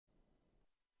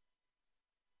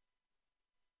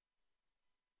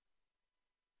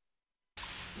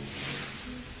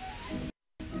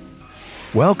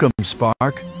Welcome,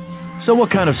 Spark. So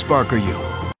what kind of Spark are you?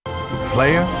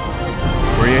 Player?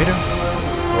 Creator?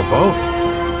 Or both?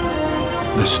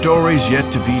 The stories yet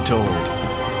to be told.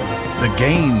 The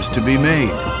games to be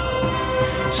made.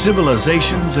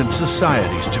 Civilizations and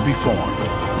societies to be formed.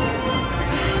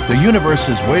 The universe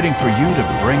is waiting for you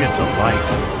to bring it to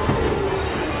life.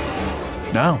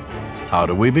 Now, how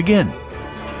do we begin?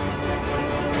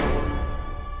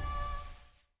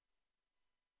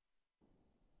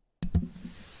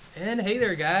 And hey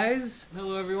there, guys.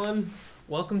 Hello, everyone.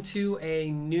 Welcome to a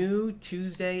new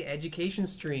Tuesday education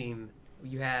stream.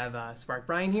 You have Spark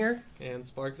Brian here. And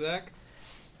Spark Zach.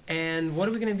 And what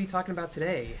are we going to be talking about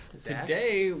today, Zach?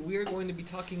 Today, we are going to be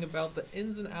talking about the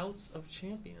ins and outs of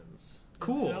champions.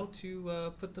 Cool. And how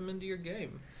to put them into your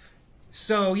game.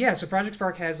 So Project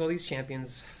Spark has all these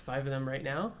champions, 5 of them right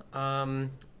now.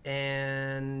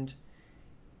 And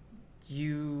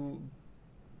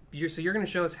you're going to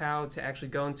show us how to actually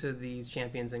go into these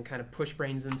champions and kind of push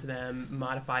brains into them,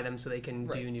 modify them so they can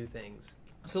do new things.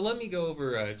 So let me go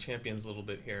over champions a little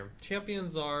bit here.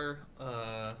 Champions are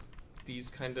these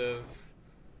kind of,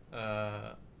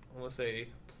 I want to say,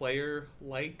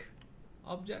 player-like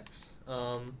objects.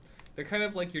 They're kind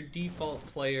of like your default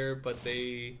player, but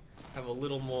they have a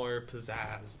little more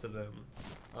pizzazz to them.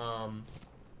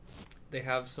 They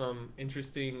have some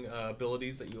interesting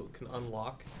abilities that you can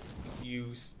unlock.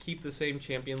 You keep the same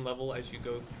champion level as you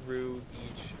go through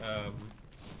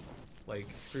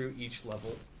each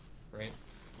level, right?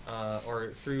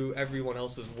 Or through everyone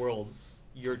else's worlds,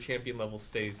 your champion level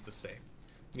stays the same.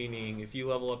 Meaning, if you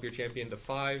level up your champion to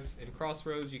 5 in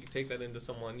Crossroads, you can take that into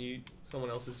someone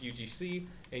else's UGC,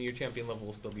 and your champion level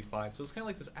will still be 5. So it's kind of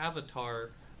like this avatar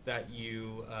that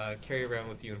you carry around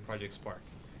with you in Project Spark.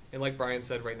 And like Brian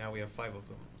said, right now we have 5 of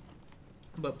them.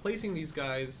 But placing these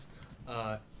guys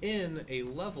in a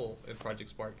level in Project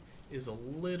Spark is a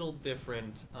little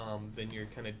different than your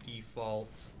kind of default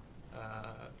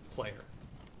player.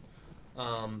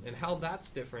 And how that's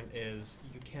different is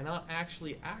you cannot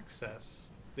actually access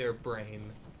their brain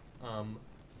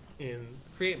in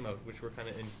create mode, which we're kind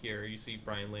of in here. You see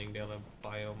Brian laying down a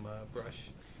biome brush.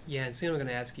 Yeah, and soon I'm going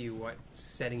to ask you what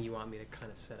setting you want me to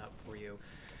kind of set up for you.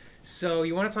 So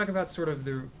you want to talk about sort of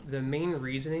the main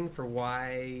reasoning for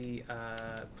why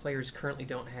players currently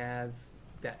don't have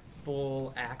that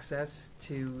full access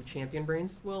to champion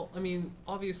brains? Well, I mean,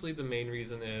 obviously the main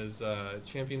reason is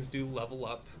champions do level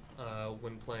up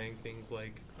when playing things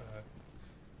like,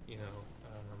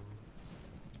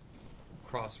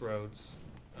 Crossroads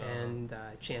and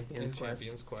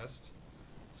Champions Quest.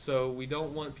 So we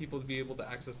don't want people to be able to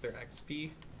access their XP,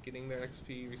 getting their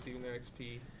XP, receiving their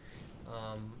XP.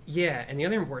 Yeah, and the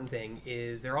other important thing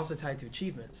is they're also tied to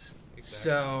achievements.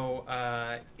 Exactly.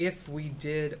 So if we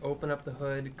did open up the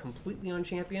hood completely on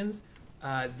champions,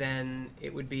 then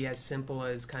it would be as simple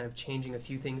as kind of changing a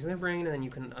few things in their brain, and then you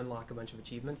can unlock a bunch of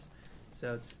achievements.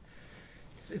 So it's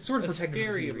sort of a protected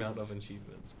scary amount of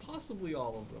achievements, possibly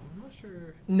all of them. I'm not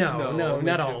sure. No,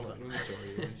 not all of them.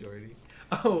 Majority.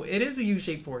 Oh, it is a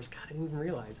U-shaped force. God, I didn't even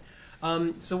realize.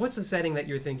 So what's the setting that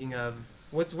you're thinking of?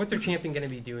 What's our champion going to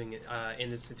be doing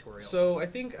in this tutorial? So I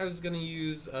think I was going to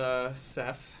use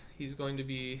Seth. He's going to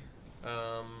be,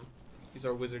 he's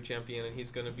our wizard champion, and he's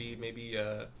going to be maybe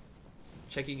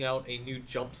checking out a new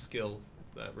jump skill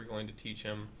that we're going to teach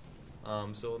him.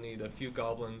 So we'll need a few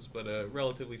goblins, but a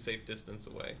relatively safe distance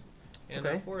away. And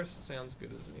a forest sounds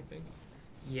good as anything.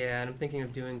 Yeah, and I'm thinking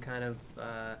of doing kind of,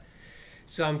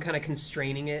 so I'm kind of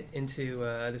constraining it into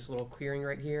this little clearing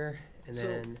right here. And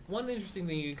then one interesting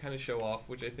thing you can kind of show off,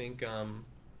 which I think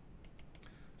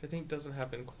doesn't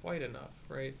happen quite enough,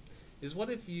 right? Is what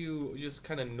if you just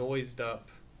kind of noised up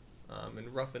and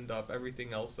roughened up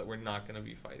everything else that we're not going to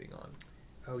be fighting on?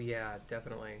 Oh yeah,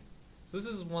 definitely. So this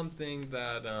is one thing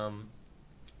that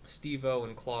Steve-O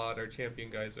and Claude, our champion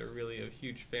guys, are really a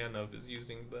huge fan of, is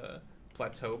using the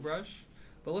plateau brush.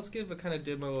 But let's give a kind of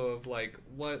demo of like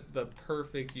what the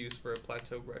perfect use for a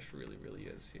plateau brush really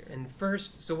is here. And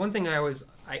first, so one thing I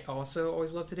also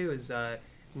always love to do is when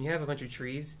you have a bunch of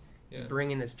trees, you bring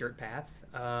in this dirt path,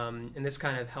 and this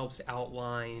kind of helps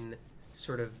outline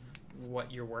sort of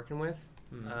what you're working with.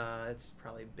 It's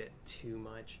probably a bit too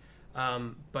much,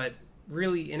 but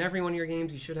really in every one of your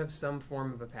games you should have some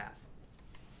form of a path.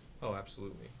 Oh,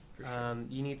 absolutely. For sure.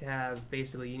 You need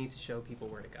to show people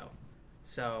where to go.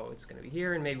 So it's going to be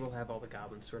here, and maybe we'll have all the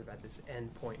goblins sort of at this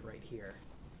end point right here.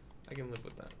 I can live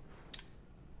with that.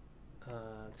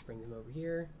 Let's bring them over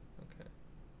here. Okay.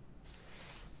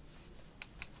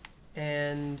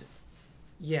 And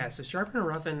yeah, so sharpen and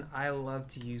roughen, I love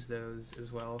to use those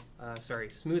as well.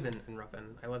 Smoothen and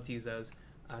roughen, I love to use those.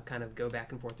 kind of go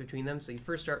back and forth between them. So you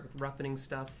first start with roughening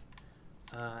stuff,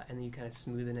 and then you kind of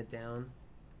smoothen it down.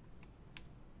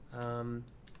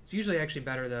 It's usually actually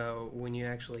better, though, when you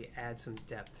actually add some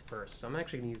depth first. So I'm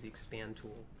actually going to use the expand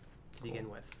tool to begin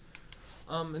with.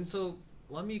 And so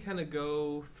let me kind of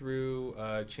go through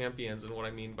champions and what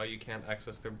I mean by you can't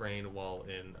access their brain while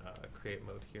in create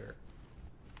mode here.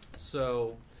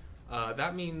 So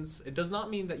that means, it does not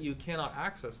mean that you cannot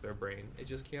access their brain. It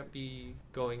just can't be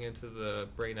going into the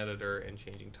brain editor and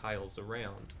changing tiles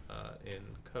around in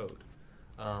code.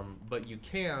 But you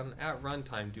can, at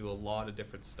runtime, do a lot of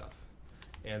different stuff.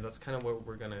 And that's kind of what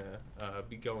we're going to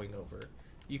be going over.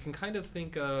 You can kind of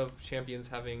think of champions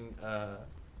having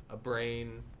a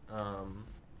brain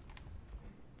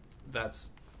that's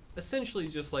essentially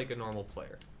just like a normal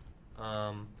player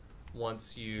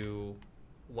once you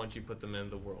put them in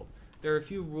the world. There are a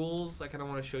few rules I kind of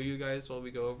want to show you guys while we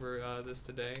go over this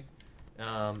today.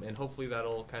 And hopefully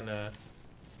that'll kind of,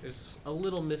 there's a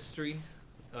little mystery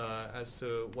as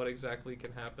to what exactly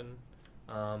can happen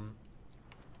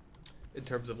in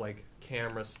terms of like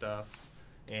camera stuff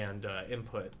and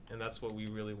input, and that's what we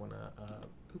really want to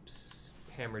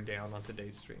hammer down on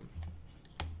today's stream.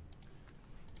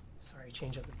 Sorry,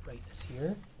 change up the brightness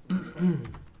here.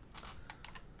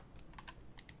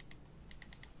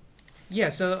 Yeah,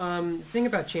 so the thing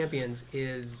about champions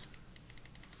is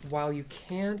while you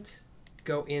can't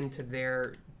go into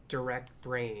their direct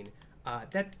brain,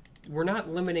 that we're not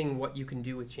limiting what you can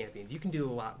do with champions. You can do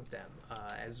a lot with them,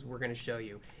 as we're going to show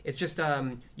you. It's just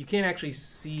you can't actually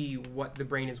see what the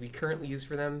brain is we currently use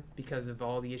for them because of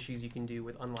all the issues you can do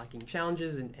with unlocking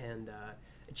challenges and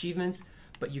achievements,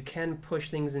 but you can push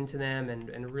things into them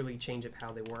and really change up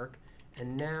how they work.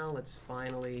 And now let's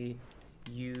finally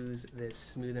use this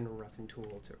smooth and roughen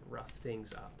tool to rough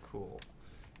things up. Cool.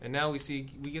 And now we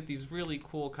get these really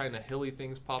cool kind of hilly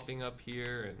things popping up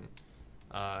here, and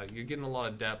you're getting a lot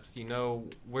of depth. You know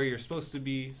where you're supposed to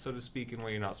be, so to speak, and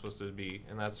where you're not supposed to be.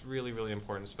 And that's really, really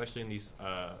important, especially in these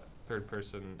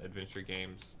third-person adventure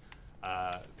games.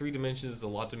 3 dimensions is a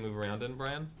lot to move around in,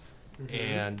 Brian. Mm-hmm.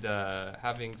 And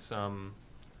having some,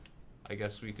 I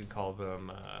guess we could call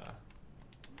them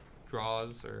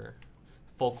draws or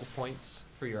focal points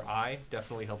for your eye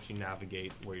definitely helps you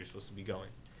navigate where you're supposed to be going.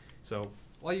 So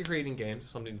while you're creating games,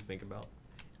 something to think about.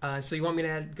 So you want me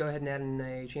to go ahead and add in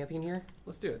a champion here?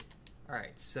 Let's do it. All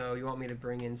right, so you want me to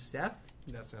bring in Seth?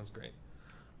 That sounds great.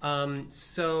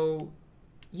 So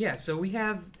we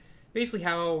have basically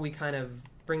how we kind of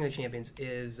bring the champions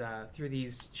is through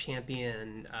these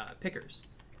champion pickers.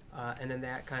 And then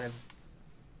that kind of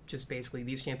just basically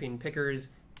these champion pickers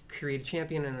create a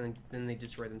champion and then they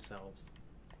destroy themselves.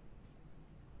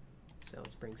 So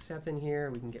let's bring Seth in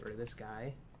here. We can get rid of this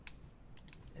guy.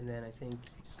 And then I think you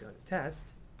just go to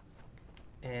test.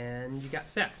 And you got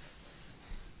Seth.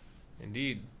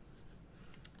 Indeed.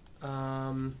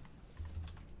 All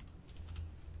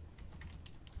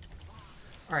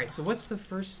right, so what's the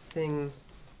first thing?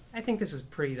 I think this is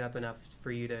prettied up enough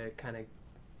for you to kind of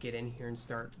get in here and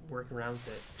start working around with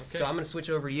it. Okay. So I'm going to switch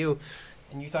over to you,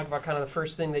 and you talk about kind of the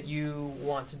first thing that you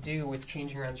want to do with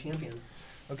changing around champion.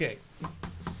 Okay,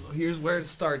 so here's where it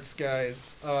starts,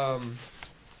 guys.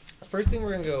 First thing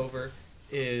we're going to go over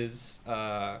is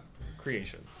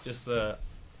creation. Just the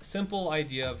simple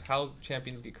idea of how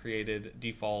champions get created,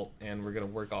 default, and we're going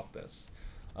to work off this.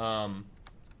 So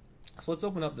let's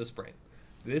open up this brain.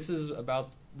 This is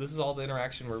all the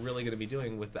interaction we're really going to be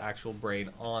doing with the actual brain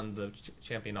on the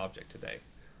champion object today.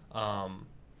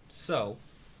 So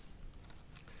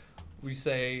we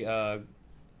say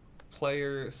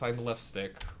player assign the left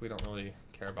stick. We don't really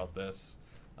care about this.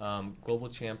 Global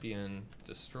champion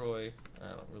destroy. I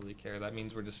don't really care. That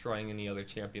means we're destroying any other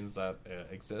champions that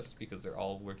exist because they're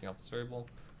all working off this variable.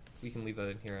 We can leave that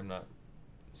in here. I'm not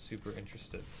super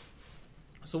interested.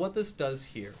 So what this does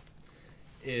here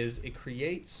is it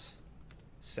creates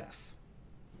Seth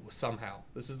somehow.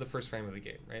 This is the first frame of the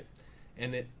game, right?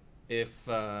 And if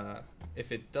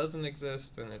it doesn't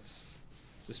exist, then it's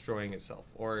destroying itself.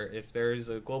 Or if there is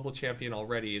a global champion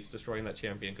already, it's destroying that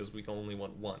champion because we can only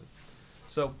want one.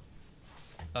 So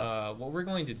what we're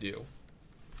going to do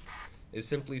is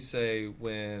simply say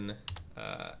when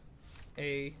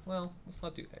well, let's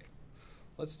not do A.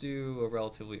 Let's do a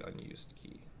relatively unused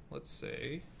key. Let's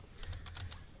say...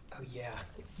 Oh yeah,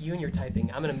 you and your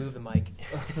typing. I'm going to move the mic.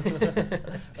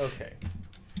 Okay.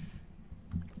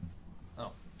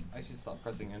 Oh, I should stop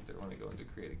pressing enter when I go into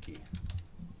create a key.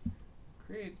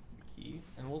 Create a key,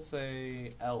 and we'll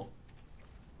say L.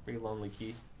 Pretty lonely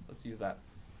key. Let's use that.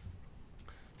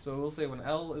 So we'll say when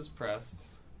L is pressed,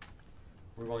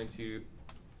 we're going to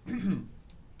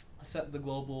set the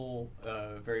global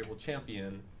variable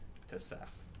champion to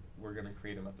Seth. We're going to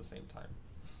create him at the same time.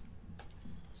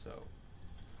 So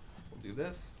we'll do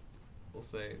this. We'll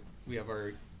say we have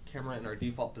our camera in our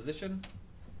default position,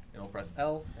 and we'll press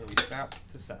L, and we snap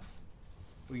to Seth.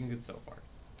 Looking good so far.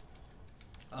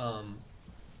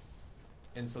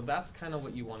 And so that's kind of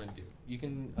what you want to do. You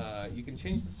can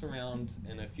change this around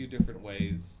in a few different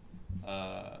ways,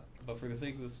 but for the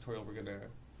sake of this tutorial, we're going to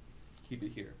keep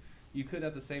it here. You could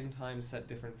at the same time set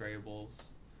different variables.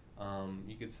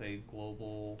 You could say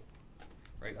global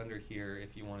right under here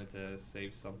if you wanted to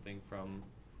save something from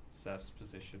Seth's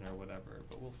position or whatever,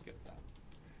 but we'll skip that.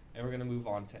 And we're going to move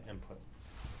on to input.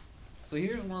 So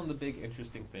here's one of the big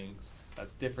interesting things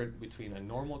that's different between a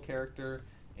normal character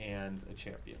and a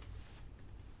champion.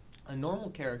 A normal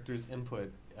character's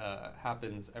input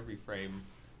happens every frame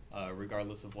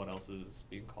regardless of what else is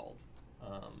being called.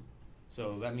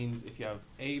 So that means if you have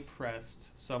A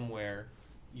pressed somewhere,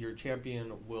 your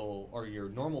champion will, or your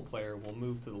normal player will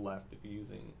move to the left if you're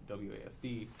using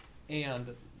WASD,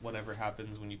 and whatever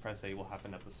happens when you press A will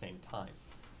happen at the same time.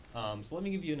 So let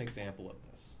me give you an example of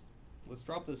this. Let's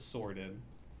drop this sword in,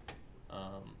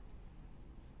 and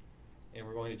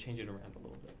we're going to change it around a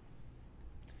little bit.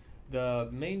 The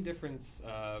main difference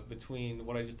between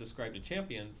what I just described to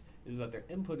champions is that their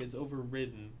input is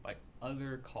overridden by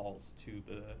other calls to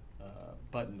the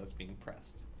button that's being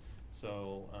pressed.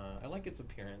 So I like its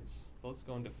appearance, but let's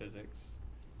go into physics.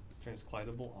 Let's turn its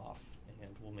collidable off,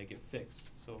 and we'll make it fixed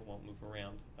so it won't move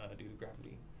around due to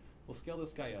gravity. We'll scale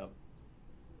this guy up,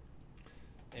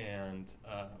 and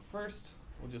first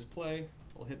we'll just play.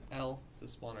 We'll hit L to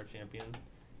spawn our champion,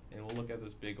 and we'll look at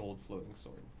this big old floating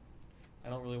sword. I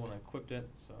don't really want to equip it,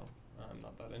 so I'm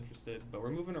not that interested, but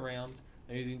we're moving around.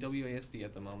 I'm using WASD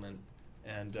at the moment,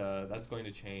 and that's going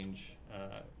to change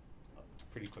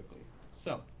pretty quickly.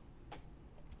 So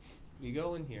we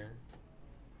go in here,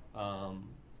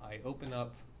 I open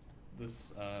up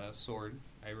this sword,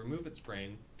 I remove its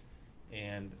brain,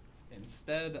 and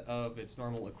instead of its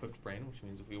normal equipped brain, which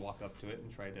means if we walk up to it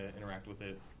and try to interact with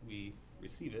it, we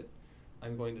receive it,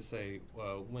 I'm going to say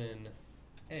when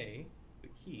A, the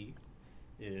key,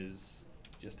 is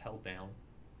just held down,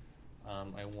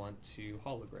 I want to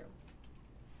hologram.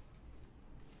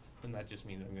 And that just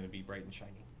means I'm going to be bright and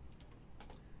shiny.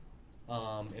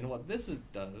 And what this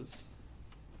does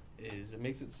is it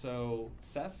makes it so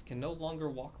Seth can no longer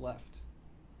walk left.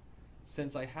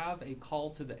 Since I have a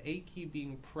call to the A key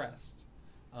being pressed,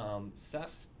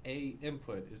 Seth's A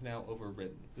input is now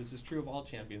overridden. This is true of all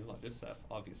champions, not just Seth,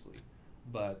 obviously.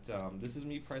 But this is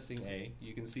me pressing A.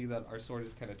 You can see that our sword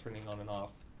is kind of turning on and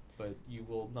off, but you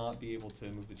will not be able to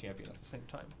move the champion at the same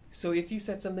time. So if you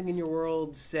set something in your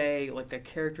world, say like a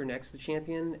character next to the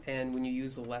champion, and when you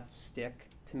use the left stick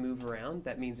to move around,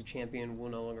 that means the champion will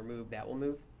no longer move, that will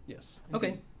move? Yes.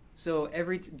 Okay. So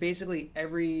basically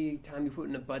every time you put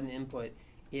in a button input,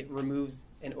 it removes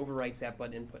and overwrites that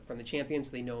button input from the champion,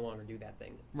 so they no longer do that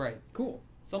thing. Right. Cool.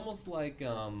 It's almost like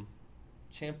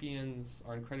champions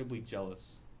are incredibly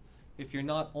jealous. If you're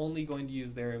not only going to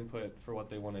use their input for what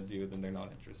they want to do, then they're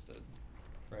not interested.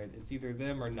 Right? It's either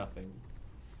them or nothing.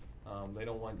 They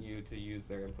don't want you to use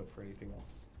their input for anything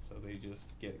else. So they just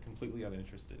get completely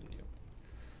uninterested in you.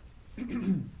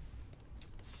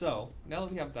 So, now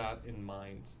that we have that in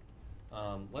mind,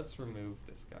 let's remove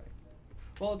this guy.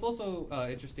 Well, it's also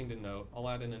interesting to note, I'll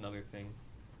add in another thing.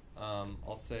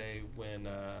 I'll say when,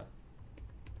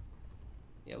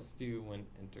 let's do when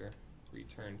enter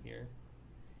return here.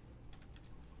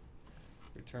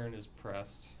 Return is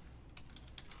pressed.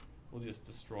 We'll just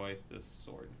destroy this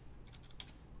sword.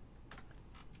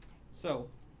 So,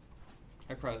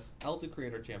 I press L to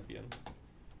create our champion.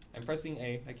 I'm pressing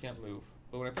A, I can't move.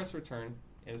 But when I press return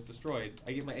and it's destroyed,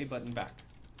 I get my A button back.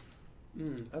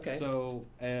 Okay. So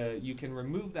you can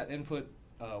remove that input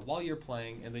while you're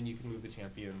playing, and then you can move the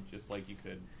champion just like you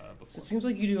could before. So it seems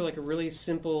like you do like a really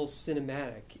simple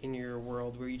cinematic in your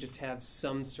world where you just have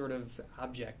some sort of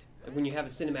object. When you have a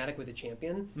cinematic with a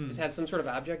champion, just have some sort of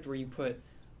object where you put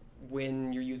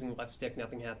when you're using the left stick,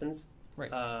 nothing happens.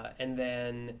 Right. And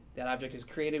then that object is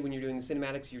created when you're doing the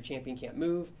cinematic, so your champion can't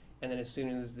move. And then as soon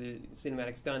as the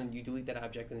cinematic's done, you delete that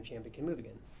object and the champion can move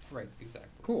again. Right, exactly.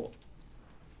 Cool.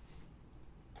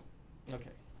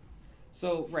 Okay.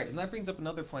 So, right, and that brings up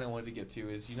another point I wanted to get to,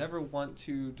 is you never want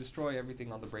to destroy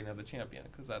everything on the brain of the champion,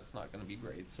 because that's not going to be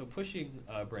great. So pushing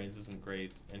brains isn't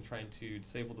great, and trying to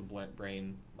disable the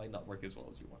brain might not work as well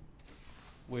as you want.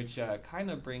 Which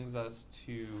kind of brings us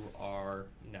to our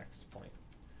next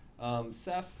point.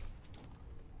 Seth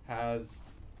has,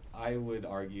 I would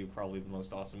argue, probably the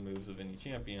most awesome moves of any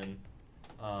champion.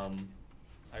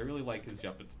 I really like his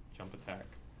jump jump attack.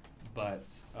 But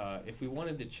if we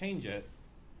wanted to change it,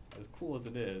 as cool as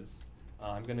it is,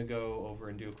 I'm going to go over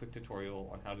and do a quick tutorial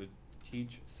on how to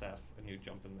teach Seth a new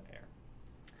jump in the air.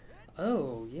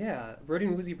 Oh yeah,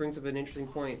 Rodin Woozy brings up an interesting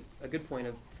point, a good point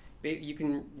of you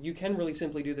can really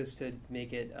simply do this to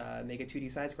make it 2D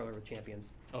side scroller with champions.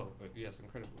 Oh yes,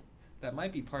 incredible. That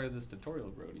might be part of this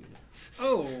tutorial, Rodin.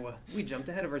 Oh, we jumped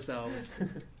ahead of ourselves.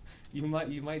 You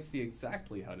might see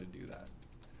exactly how to do that.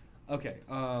 Okay,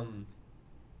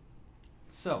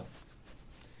 so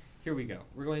here we go.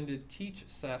 We're going to teach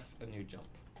Seth a new jump.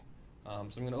 So I'm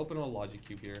going to open a logic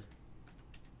cube here.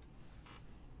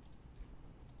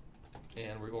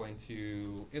 And we're going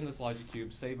to, in this logic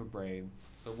cube, save a brain.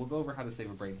 So we'll go over how to save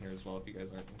a brain here as well if you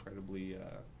guys aren't incredibly,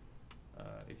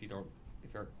 if you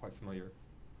aren't quite familiar.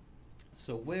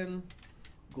 So when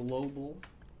global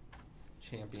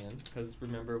champion, because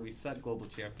remember we set global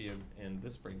champion in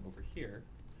this brain over here,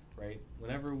 right?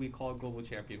 Whenever we call global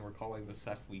champion, we're calling the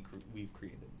Seth we've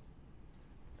created.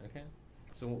 Okay?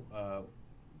 So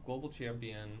global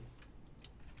champion,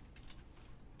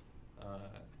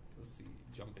 let's see,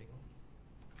 jumping.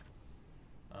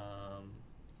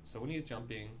 So when he's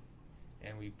jumping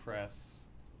and we press,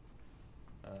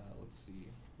 let's see,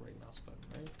 right mouse button,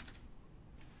 right?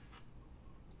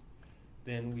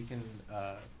 Then we can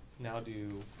now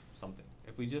do something.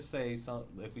 If we just say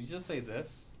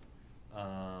this,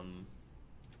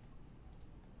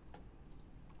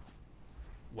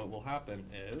 what will happen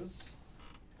is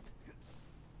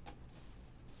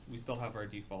we still have our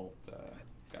default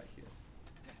guy here.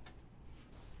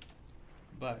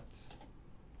 But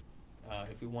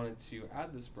if we wanted to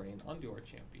add this brain onto our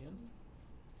champion,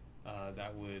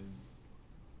 that would,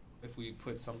 if we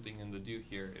put something in the do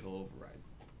here, it'll override.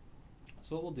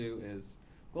 So what we'll do is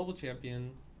global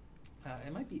champion,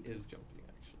 it might be is jumping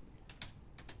actually.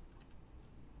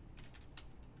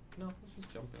 No, it's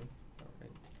just jumping. All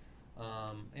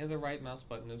right. And the right mouse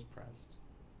button is pressed.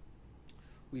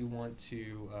 We want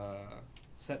to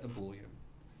set a boolean.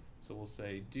 So we'll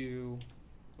say do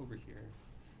over here.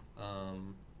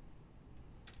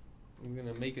 I'm going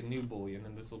to make a new boolean,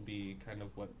 and this will be kind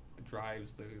of what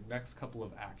drives the next couple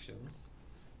of actions.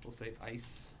 We'll say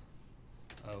ice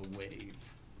wave.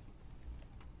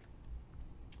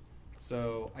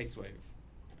 So ice wave.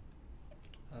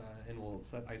 And we'll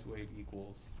set ice wave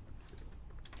equals.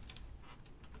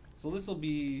 So this will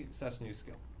be Seth's new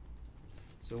skill.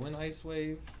 So when ice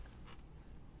wave,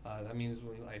 that means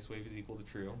when ice wave is equal to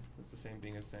true. It's the same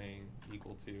thing as saying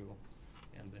equal to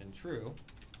and then true.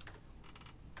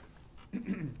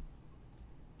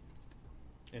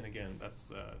 And again,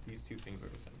 that's these two things are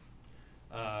the same.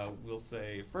 We'll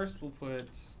say first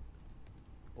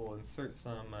we'll insert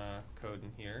some code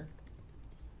in here.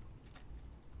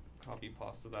 Copy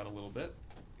pasta that a little bit,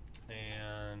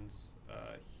 and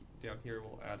down here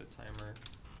we'll add a timer,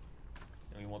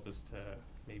 and we want this to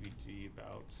maybe be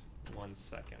about 1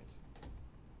 second.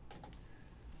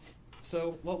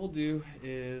 So what we'll do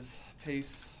is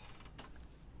paste,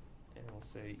 and we'll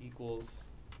say equals,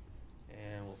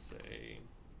 and we'll say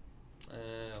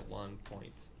 1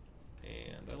 point,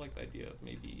 and I like the idea of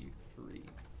maybe 3.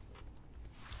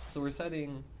 So we're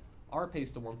setting our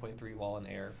pace to 1.3 while in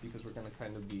air because we're going to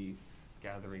kind of be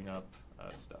gathering up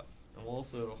stuff. And we'll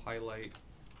also highlight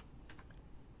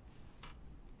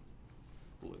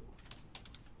blue.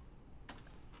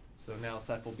 So now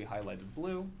Seth will be highlighted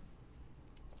blue.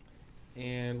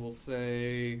 And we'll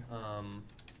say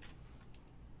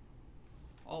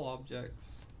all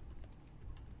objects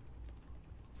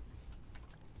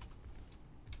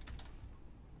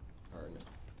or no,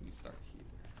 we start here.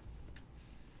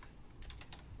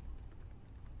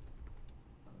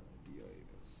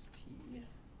 DIST.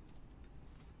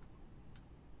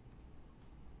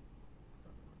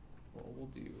 What we'll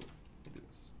do this.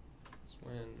 It's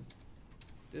when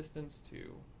distance to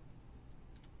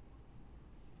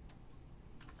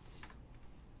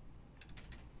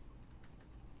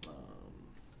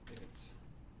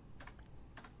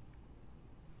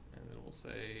and then we'll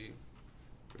say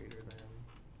greater than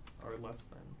or less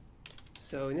than.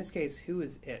 So in this case, who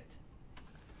is it?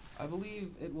 I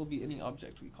believe it will be any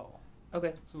object we call.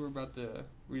 Okay. So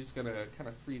we're just gonna kind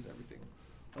of freeze everything.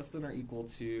 Less than or equal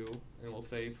to, and we'll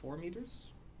say 4 meters.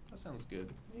 That sounds good.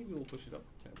 Maybe we'll push it up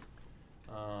to 10.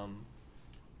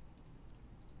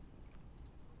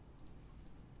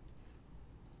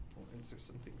 We'll insert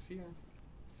some things here.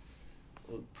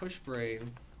 We'll push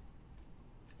brain,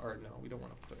 or no, we don't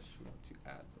want to push, we want to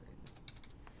add brain.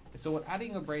 And so what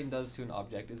adding a brain does to an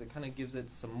object is it kind of gives it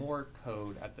some more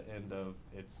code at the end of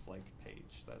its like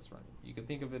page that's running. You can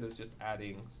think of it as just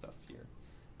adding stuff here.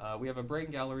 We have a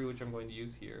brain gallery, which I'm going to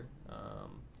use here.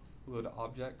 We'll go to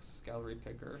Objects, Gallery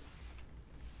Picker,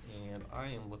 and I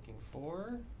am looking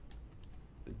for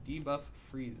the debuff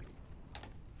freezing.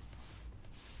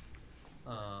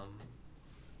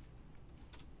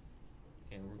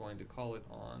 And we're going to call it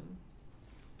on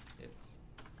it.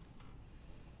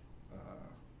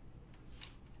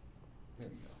 There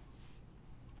we go.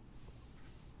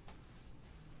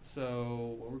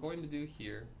 So what we're going to do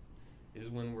here is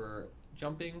when we're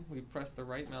jumping, we press the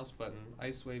right mouse button.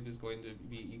 Ice Wave is going to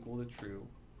be equal to true.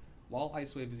 While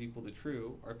Ice Wave is equal to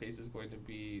true, our pace is going to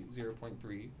be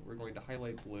 0.3. We're going to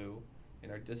highlight blue,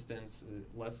 and our distance is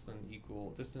less than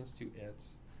equal distance to it.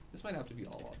 This might have to be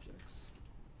all objects.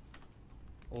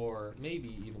 Or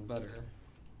maybe even better,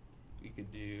 we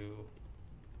could do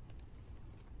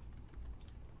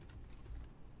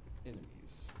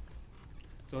enemies.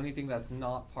 So anything that's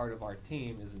not part of our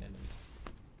team is an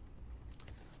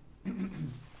enemy.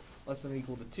 Less than or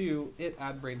equal to 2, it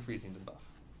add brain freezing debuff.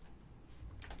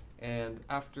 And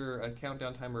after a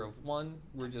countdown timer of 1,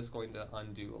 we're just going to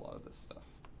undo a lot of this stuff.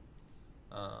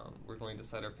 We're going to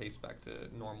set our pace back to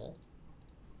normal.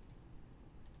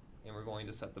 And we're going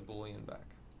to set the Boolean back.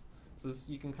 So this,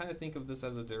 you can kind of think of this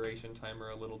as a duration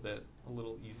timer a little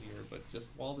easier, but just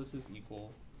while this is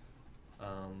equal,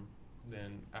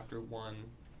 then after 1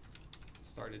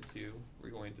 started 2,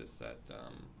 we're going to set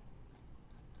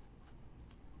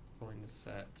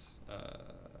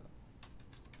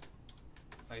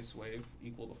Ice Wave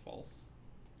equal to false,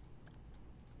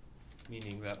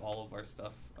 meaning that all of our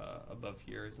stuff above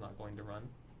here is not going to run.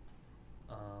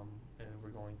 And we're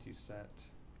going to set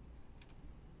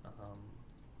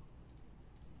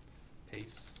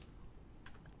pace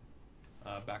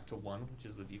back to 1, which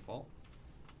is the default.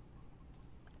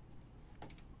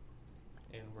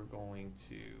 And we're going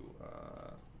to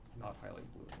not highlight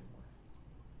blue anymore.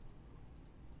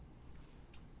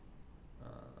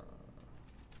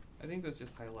 I think that's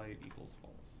just highlight equals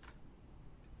false.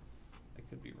 I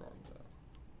could be wrong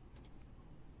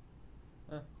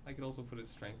though. I could also put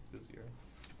its strength to 0.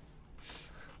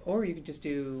 Or you could just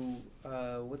do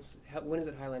when is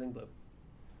it highlighting blue?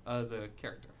 The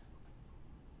character.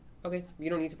 Okay, you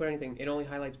don't need to put anything. It only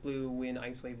highlights blue when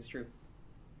Ice Wave is true.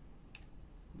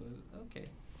 Okay.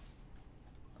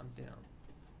 I'm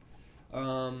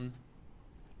down.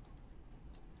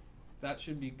 That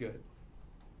should be good.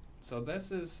 So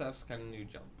this is Seth's kind of new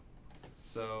jump.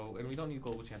 So, and we don't need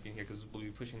global champion here because we'll be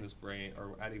pushing this brain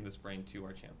or adding this brain to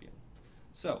our champion.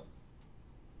 So,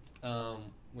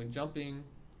 when jumping,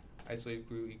 Ice Wave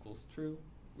brew equals true.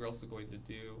 We're also going to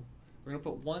we're going to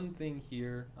put one thing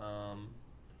here.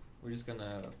 We're just going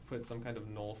to put some kind of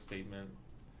null statement.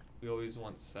 We always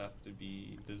want Seth to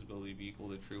be visibility to be equal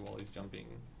to true while he's jumping.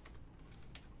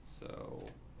 So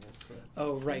we'll set.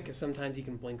 Oh, right, because sometimes you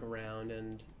can blink around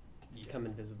and become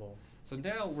invisible. So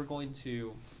now we're going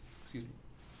to,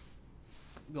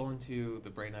 go into the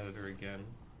brain editor again,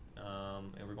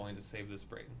 and we're going to save this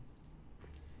brain.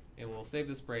 And we'll save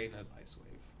this brain as Ice Wave.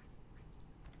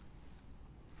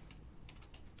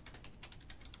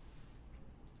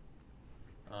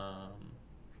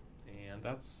 And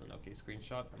that's an okay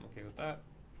screenshot. I'm okay with that.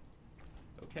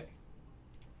 Okay.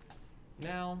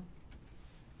 Now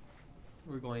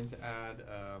we're going to add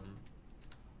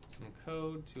some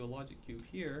code to a logic cube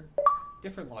here,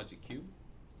 different logic cube.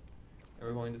 And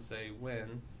we're going to say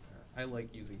when, I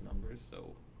like using numbers,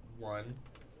 so 1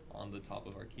 on the top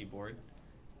of our keyboard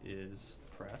is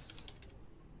pressed.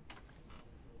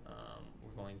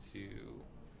 We're going to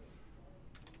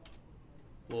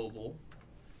global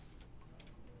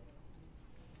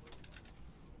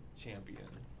champion,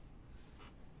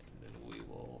 and then we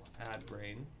will add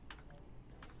brain,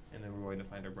 and then we're going to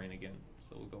find our brain again.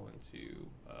 So we'll go into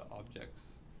objects,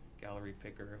 gallery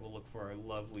picker. We'll look for our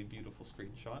lovely, beautiful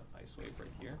screenshot, Ice Wave right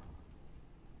here.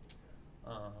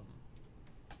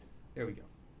 There we go.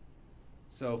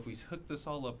 So if we hook this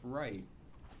all up right,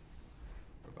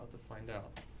 we're about to find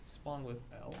out. Spawn with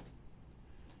L.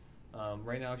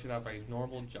 Right now I should have a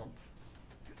normal jump,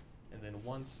 and then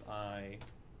once I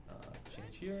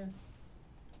change here,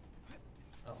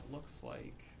 looks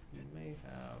like we may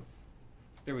have,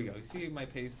 there we go. You see my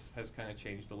pace has kind of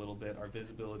changed a little bit. Our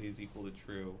visibility is equal to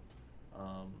true.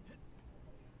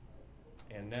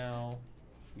 And now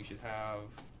we should have,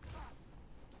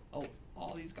 oh,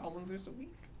 all these goblins are so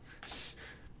weak.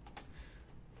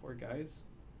 Poor guys.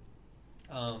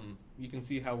 You can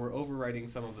see how we're overwriting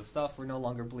some of the stuff. We're no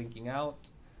longer blinking out.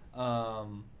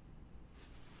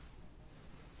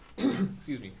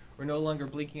 Excuse me. We're no longer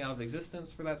blinking out of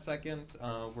existence for that second.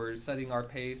 We're setting our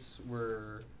pace.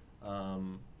 We're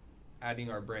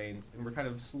adding our brains, and we're kind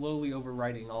of slowly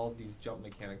overriding all of these jump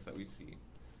mechanics that we see.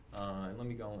 And let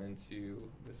me go into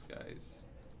this guy's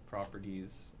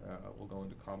properties. We'll go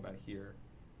into combat here,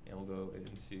 and we'll go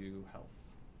into health.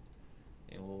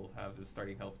 And we'll have his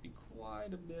starting health be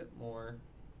quite a bit more,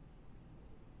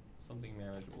 something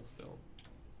manageable still.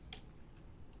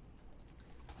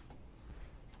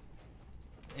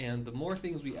 And the more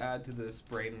things we add to this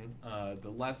brain, the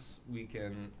less we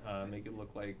can make it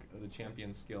look like the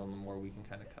champion's skill, and the more we can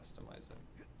kind of customize it.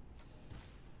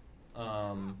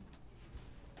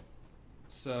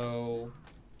 So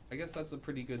I guess that's a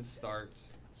pretty good start.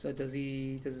 So does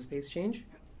his pace change?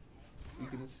 You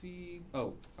can see, I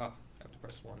have to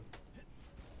press 1.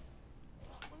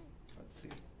 Let's see.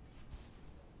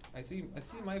 I see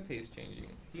my pace changing.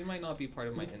 He might not be part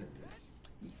of my enemies.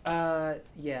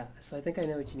 Yeah. So I think I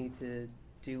know what you need to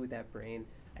do with that brain.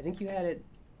 I think you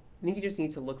just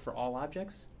need to look for all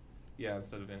objects. Yeah,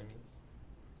 instead of enemies.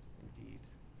 Indeed.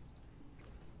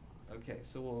 Okay,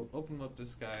 so we'll open up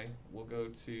this guy. We'll go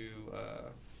to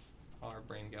our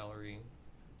brain gallery,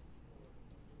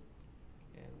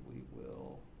 and we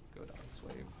will go to Ice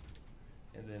Wave.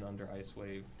 And then under Ice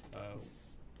Wave,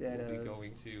 we'll be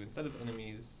going to, instead of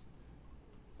enemies,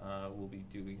 we'll be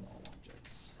doing all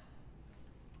objects.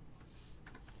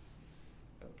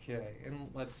 Okay, and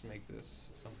let's make this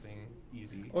something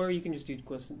easy. Or you can just do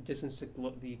distance to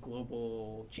the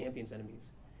global champion's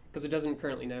enemies, because it doesn't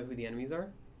currently know who the enemies are.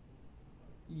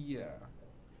 Yeah.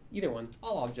 Either one.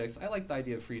 All objects. I like the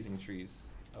idea of freezing trees.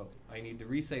 Oh, I need to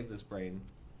resave this brain.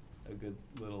 A good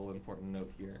little important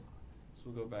note here. So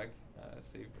we'll go back,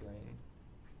 save brain,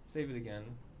 save it again,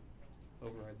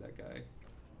 override that guy,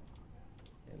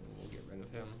 and then we'll get rid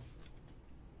of him.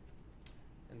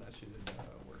 And that should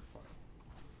work fine.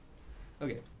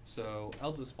 Okay, so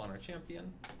I'll spawn our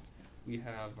champion. We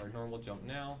have our normal jump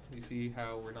now. You see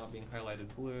how we're not being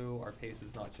highlighted blue. Our pace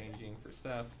is not changing for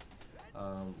Seth.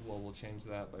 We'll change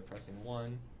that by pressing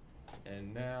 1.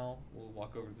 And now we'll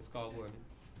walk over to this goblin.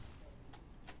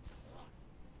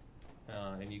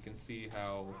 And you can see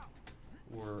how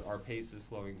our pace is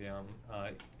slowing down.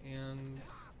 And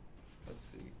let's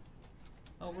see.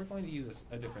 Oh, we're going to use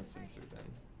a different sensor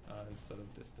then, instead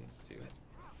of distance 2.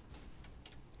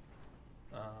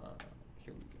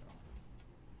 Here we go.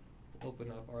 We'll open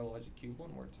up our logic cube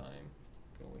one more time.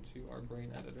 Go into our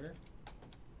brain editor.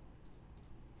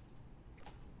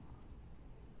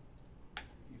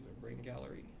 Use our brain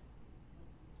gallery.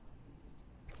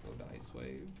 Go to Ice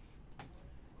Wave.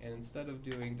 And instead of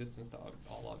doing distance to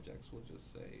all objects, we'll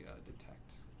just say detect.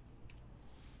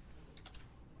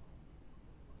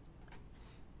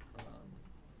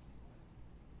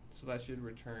 So that should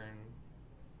return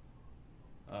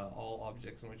all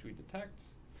objects in which we detect.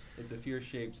 It's a fear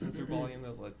shape sensor volume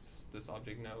that lets this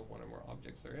object know when more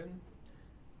objects are in.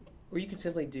 Or you could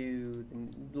simply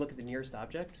look at the nearest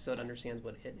object so it understands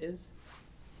what it is.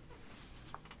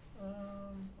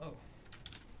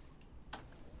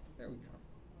 There we go.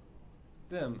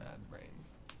 Them add brain.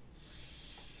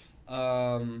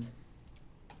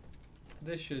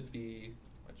 This should be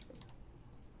much better.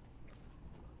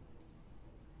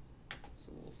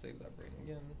 So we'll save that brain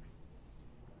again.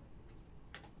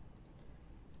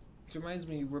 This reminds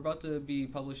me, we're about to be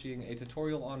publishing a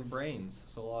tutorial on brains,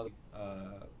 so a lot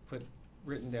of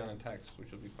written down in text,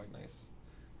 which will be quite nice,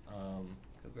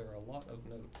 because there are a lot of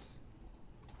notes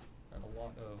and a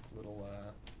lot of little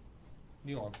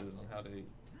nuances on how to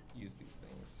use these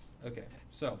things. Okay,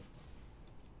 so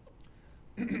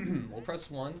we'll press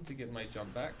 1 to get my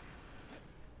jump back.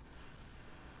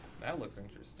 That looks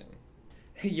interesting.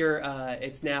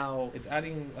 It's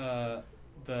adding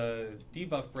the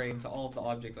debuff brain to all of the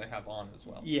objects I have on as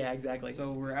well. Yeah, exactly.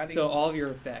 So we're adding. So all of your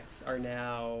effects are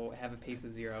now have a pace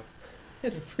of 0.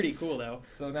 It's pretty cool though.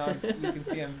 So now you can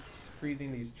see I'm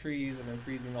freezing these trees and I'm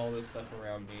freezing all this stuff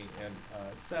around me. And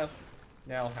Seth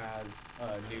now has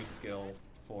a new skill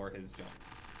for his jump.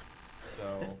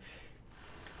 So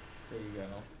there you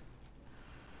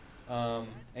go.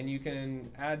 And you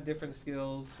can add different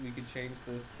skills. We could change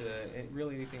this to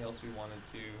really anything else we wanted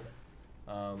to.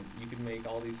 You can make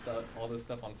all this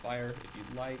stuff on fire if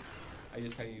you'd like. I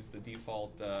just kind of use the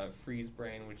default freeze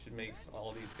brain, which makes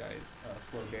all these guys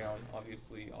slow down.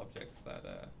 Obviously, objects that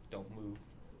don't move.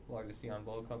 We'll have to see on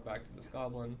below. Come back to this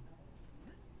goblin.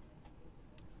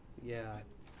 Yeah.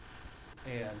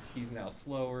 And he's now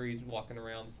slower. He's walking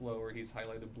around slower. He's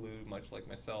highlighted blue, much like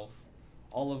myself.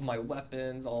 All of my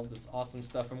weapons, all of this awesome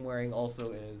stuff I'm wearing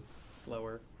also is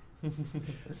slower.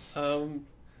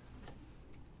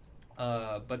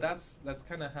 But that's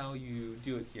kind of how you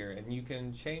do it here, and you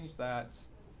can change that.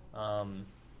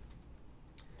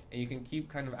 and you can keep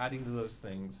kind of adding to those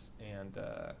things. And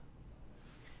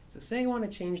so say I want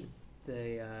to change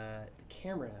the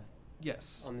camera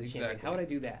yes, on the exactly. champion. How would I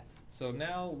do that? So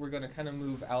now we're going to kind of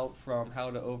move out from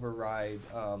how to override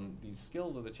these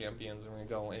skills of the champions, and we're going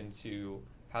to go into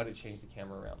how to change the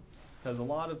camera around. Because a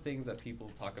lot of things that people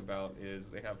talk about is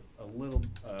they have a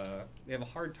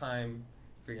hard time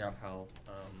figuring out how.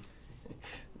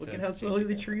 Look at how slowly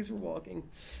the trees were walking.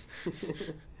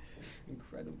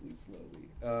 Incredibly slowly.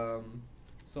 So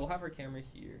we'll have our camera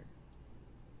here.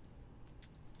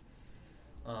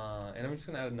 And I'm just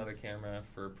going to add another camera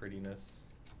for prettiness.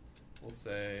 We'll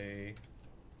say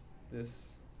this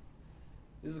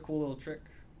is a cool little trick.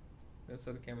 I'm going to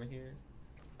set a camera here.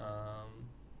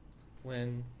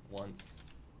 When, once.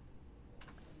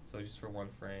 So just for one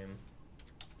frame.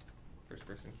 First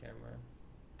person camera.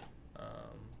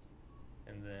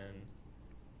 And then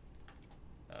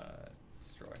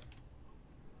destroy.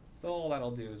 So all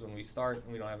that'll do is when we start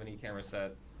and we don't have any camera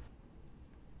set,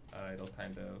 it'll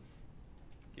kind of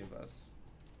give us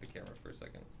the camera for a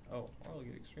second. Oh, or I'll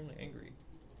get extremely angry.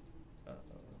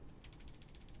 Uh-oh.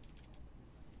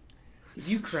 Did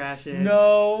you crash it?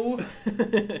 No!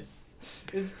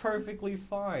 It's perfectly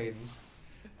fine.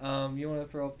 You want to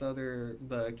throw up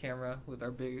the camera with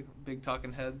our big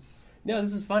talking heads? No,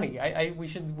 this is funny. We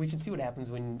should see what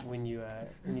happens when you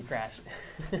crash.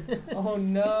 Oh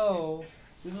no!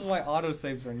 This is why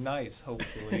autosaves are nice.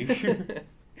 Hopefully.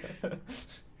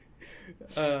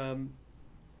 So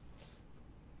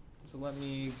let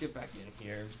me get back in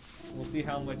here. We'll see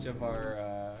how much of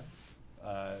our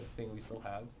thing we still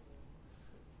have.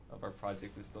 Of our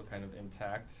project is still kind of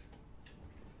intact.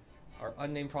 Our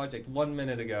unnamed project 1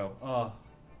 minute ago. Oh,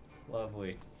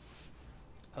 lovely.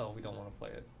 Oh, we don't want to play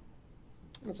it.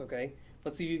 That's okay.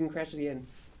 Let's see if you can crash it again.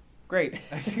 Great.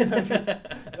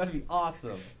 That'd be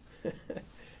awesome.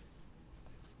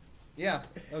 Yeah.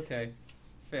 Okay.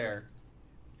 Fair.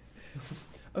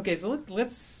 Okay, so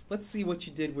let's see what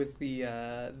you did with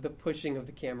the pushing of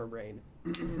the camera brain.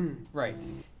 Right.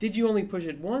 Did you only push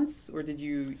it once, or did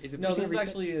you? Is it No, pushing this is every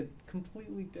actually a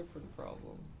completely different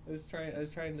problem. I was trying to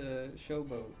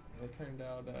showboat. It turned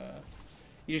out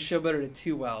You just showboated it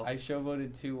too well. I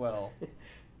showboated too well.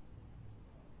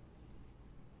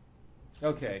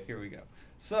 Okay, here we go.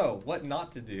 So, what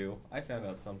not to do? I found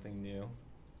out something new.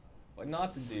 What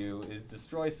not to do is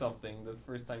destroy something the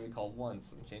first time you call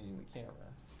once. I'm changing the camera.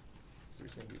 So we're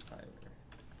just going to do a timer.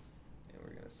 And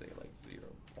we're going to say like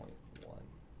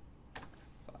 0.15.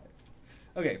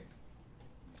 Okay.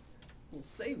 We'll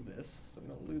save this so we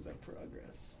don't lose our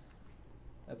progress.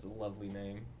 That's a lovely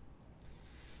name.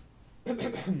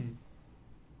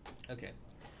 Okay.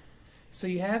 So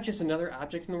you have just another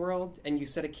object in the world, and you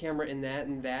set a camera in that,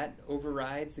 and that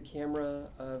overrides the camera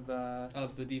of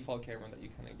the default camera that you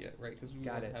kind of get, right? Because we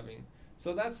Got were it. having.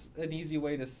 So that's an easy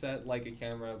way to set like a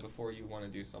camera before you want to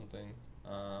do something.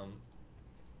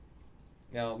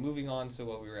 Now moving on to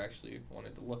what we were actually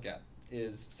wanted to look at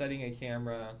is setting a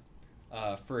camera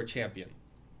for a champion.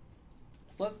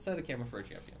 So let's set a camera for a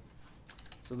champion.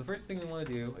 So the first thing we want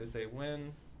to do is say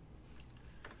when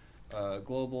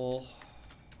global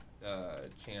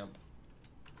champ,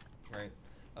 right?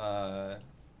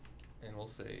 And we'll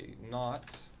say not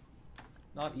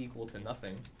equal to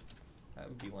nothing. That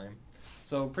would be lame.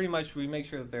 So pretty much we make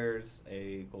sure that there's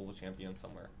a global champion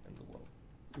somewhere in the world.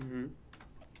 Mm-hmm.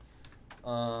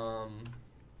 And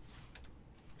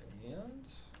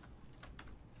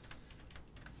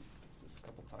this a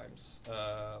couple times.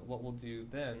 What we'll do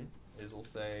then is we'll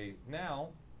say now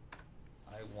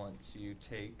I want to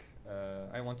take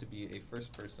I want to be a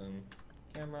first person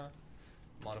camera,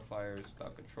 modifiers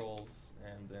without controls,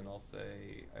 and then I'll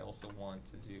say I also want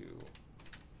to do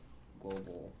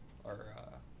global, or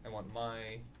I want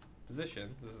my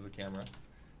position, this is the camera,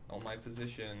 I want my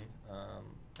position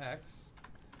X,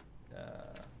 move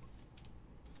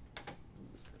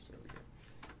this cursor over here,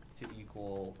 to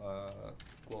equal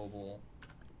global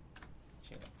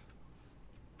champ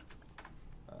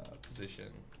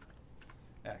position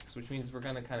X, which means we're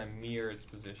going to kind of mirror its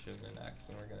position in X,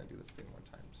 and we're going to do this 3 more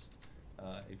times.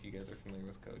 If you guys are familiar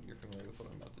with code, you're familiar with what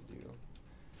I'm about to do.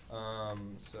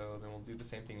 So then we'll do the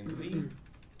same thing in Z.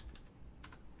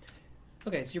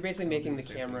 Okay, so you're basically I'll making do the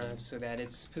the same camera thing. so that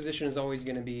its position is always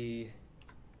going to be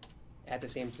at the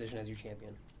same position as your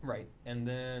champion. Right, and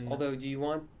then... Although, do you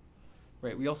want...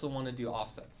 Right, we also want to do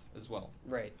offsets as well.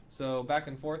 Right. So back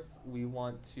and forth, we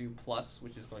want to plus,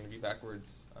 which is going to be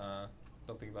backwards.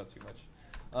 Don't think about it too much.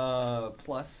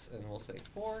 Plus, and we'll say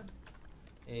 4.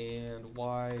 And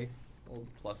Y, we'll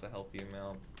plus a healthy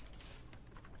amount.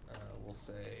 We'll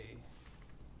say,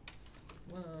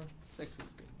 well, 6 is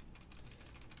good.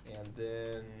 And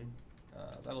then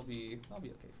that'll be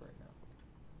okay for right now.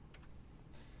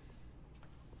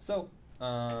 So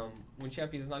when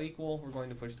champion is not equal, we're going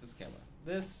to push this camera.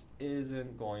 This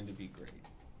isn't going to be great.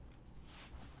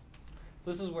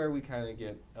 So this is where we kind of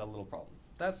get a little problem.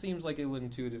 That seems like it would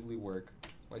intuitively work.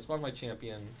 When I spawned my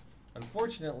champion,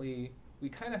 unfortunately, we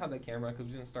kind of had that camera because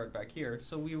we didn't start back here.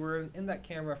 So we were in that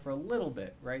camera for a little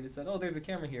bit, right? It said, oh, there's a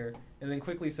camera here. And then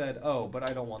quickly said, oh, but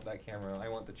I don't want that camera. I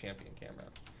want the champion camera.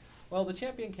 Well, the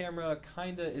champion camera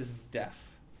kind of is deaf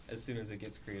as soon as it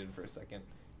gets created for a second.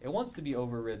 It wants to be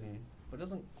overridden, but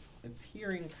doesn't. Its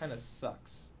hearing kind of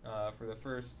sucks for the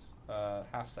first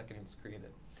half second it's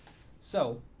created.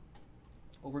 So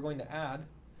what we're going to add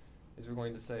is we're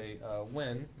going to say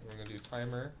when, we're going to do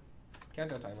timer,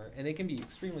 countdown timer, and it can be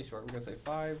extremely short. We're going to say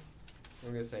 5, and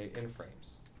we're going to say in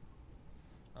frames.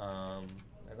 And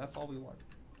that's all we want.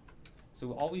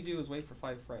 So all we do is wait for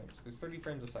 5 frames. There's 30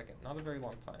 frames a second, not a very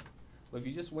long time. But if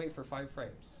you just wait for 5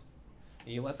 frames,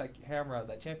 and you let that camera,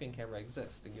 that champion camera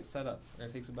exist and get set up, and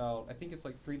it takes about, I think it's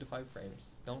like 3 to 5 frames.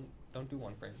 Don't do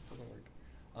 1 frame, it doesn't work.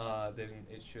 Then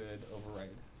it should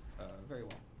override very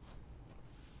well.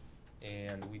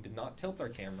 And we did not tilt our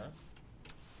camera,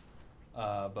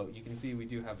 but you can see we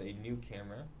do have a new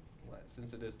camera.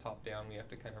 Since it is top down, we have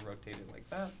to kind of rotate it like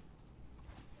that.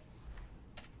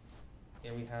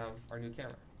 And we have our new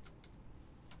camera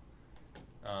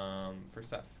for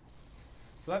Ceph.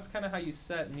 So that's kind of how you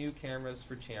set new cameras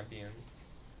for champions.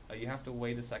 You have to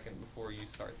wait a second before you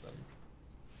start them.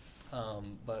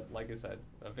 But like I said,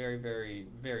 a very, very,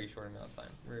 very short amount of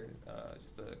time.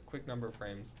 Just a quick number of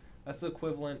frames. That's the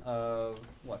equivalent of,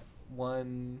 what,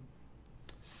 1/6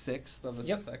 of a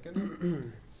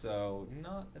second? So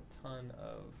not a ton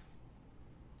of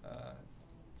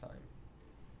time.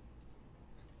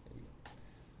 There we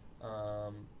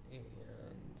go. And,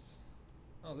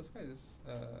 oh, this guy's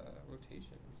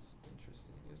rotation is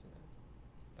interesting, isn't it?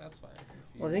 That's why I'm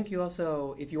confused. Well, I think you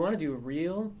also, if you want to do a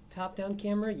real top-down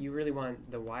camera, you really want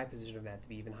the Y position of that to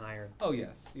be even higher. Oh,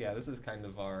 yes. Yeah, this is kind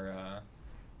of our,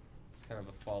 it's kind of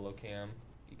a follow cam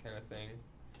kind of thing.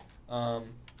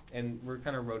 And we're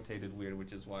kind of rotated weird,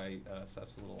 which is why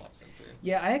Ceph's a little off-center.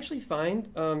 Yeah, I actually find,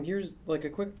 here's like a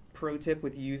quick pro tip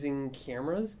with using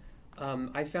cameras.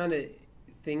 I found that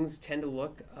things tend to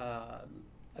look a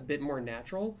bit more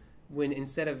natural when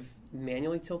instead of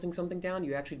manually tilting something down,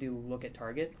 you actually do look at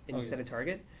target and you set a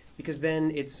target, because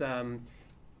then it's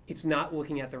not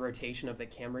looking at the rotation of the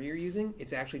camera you're using.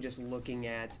 It's actually just looking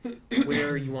at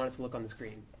where you want it to look on the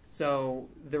screen. So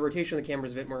the rotation of the camera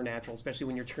is a bit more natural, especially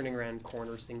when you're turning around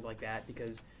corners, things like that,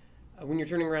 because when you're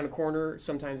turning around a corner,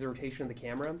 sometimes the rotation of the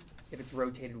camera, if it's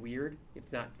rotated weird, if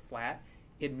it's not flat,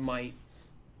 it might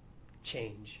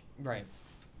change. Right.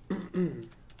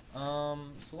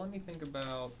 So let me think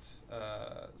about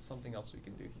something else we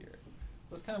can do here. So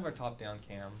that's kind of our top-down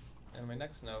cam. And my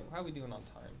next note, how are we doing on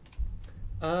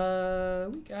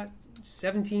time? We got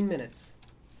 17 minutes.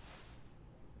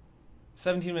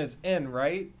 17 minutes in,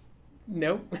 right?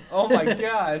 Nope. Oh my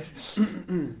god.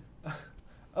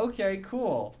 Okay,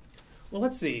 cool. Well,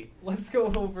 let's see. Let's go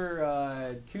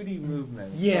over 2D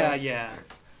movement. Yeah, so, yeah.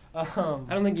 I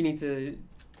don't think you need to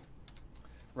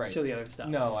show the other stuff.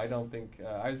 No, I don't think.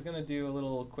 I was going to do a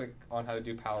little quick on how to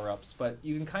do power-ups, but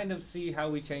you can kind of see how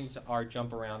we changed our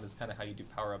jump around is kind of how you do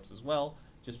power-ups as well,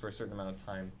 just for a certain amount of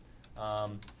time.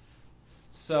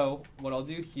 So what I'll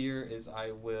do here is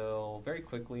I will very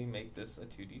quickly make this a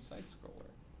 2D side-scroller.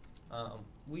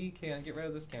 We can get rid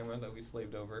of this camera that we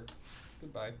slaved over.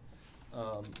 Goodbye.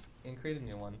 And create a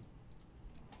new one.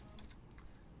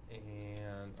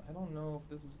 And I don't know if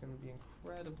this is going to be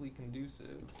incredibly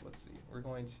conducive. Let's see. We're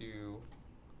going to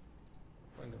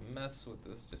mess with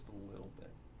this just a little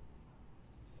bit.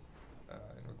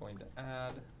 And we're going to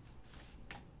add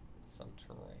some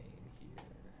terrain here.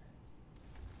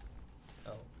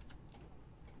 Oh.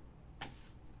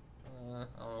 I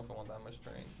don't know if I want that much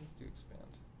terrain. Let's do expand.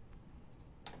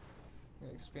 I'm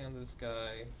going to expand this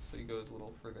guy so he goes a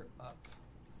little further up,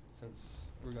 since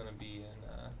we're going to be in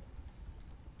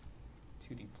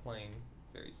 2D plane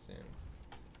very soon.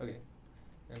 Okay,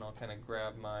 and I'll kind of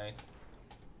grab my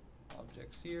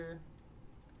objects here.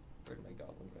 Where did my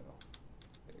goblin go?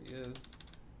 There he is.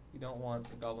 We don't want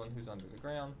the goblin who's under the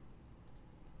ground,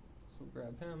 so we'll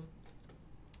grab him,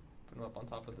 put him up on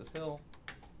top of this hill,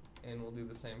 and we'll do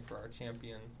the same for our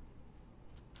champion.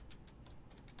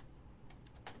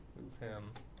 Move him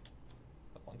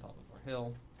up on top of our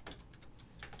hill,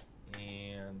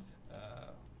 and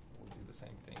we'll do the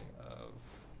same thing of,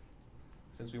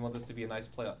 since we want this to be a nice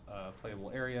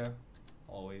playable area,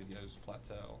 always use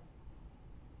plateau.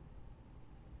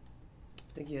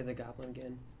 I think you had the goblin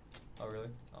again. Oh, really?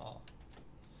 Oh,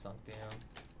 sunk down.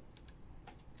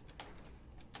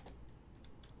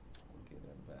 We'll get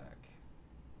him back.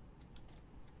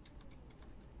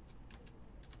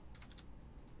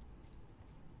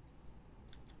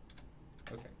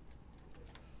 Okay.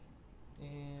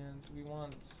 And we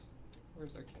want,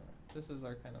 where's our camera? This is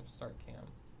our kind of start cam.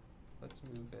 Let's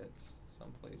move it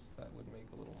someplace that would make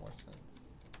a little more sense.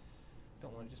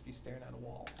 Don't want to just be staring at a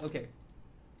wall. Okay.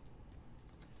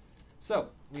 So,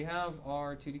 we have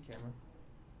our 2D camera.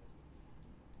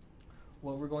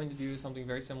 What we're going to do is something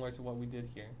very similar to what we did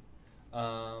here.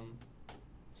 So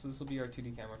this will be our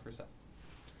 2D camera for Seth.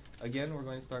 Again, we're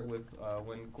going to start with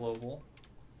when global,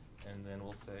 and then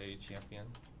we'll say champion.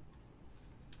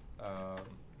 And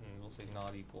we'll say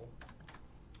not equal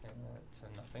to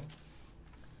nothing.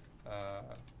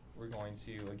 We're going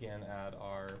to, again, add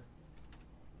our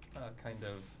kind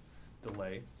of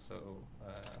delay. So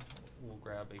we'll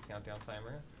grab a countdown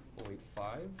timer. We'll wait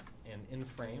 5, and in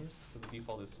frames, because the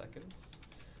default is seconds,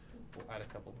 we'll add a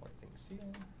couple more things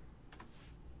here.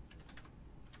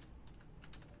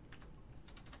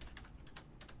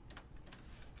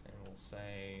 And we'll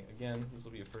say, again, this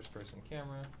will be a first-person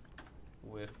camera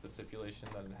with the stipulation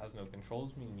that it has no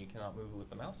controls, meaning you cannot move it with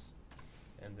the mouse.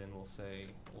 And then we'll say,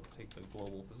 we'll take the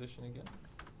global position again.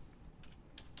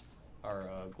 Our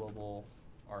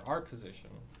our art position.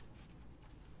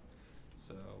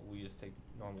 So we just take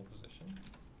normal position.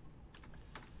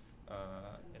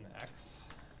 And X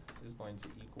is going to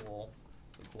equal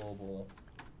the global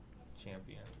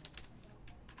champion.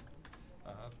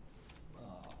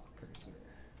 Cursor,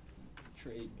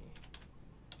 betrayed me.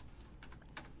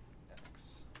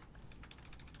 X.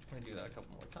 I'm going to do that a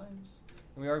couple more times.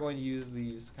 And we are going to use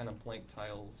these kind of blank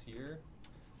tiles here.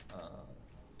 There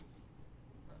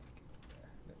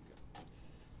we go.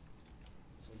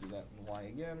 So we'll do that in Y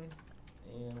again,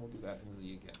 and we'll do that in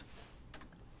Z again.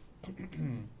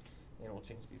 And we'll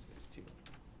change these guys too.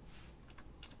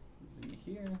 Z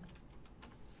here,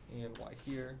 and Y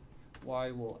here.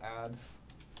 Y will add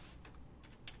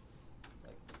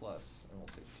like plus, and we'll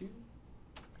say 2.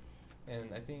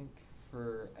 And I think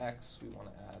for X we want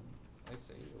to add, I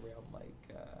say around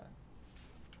like,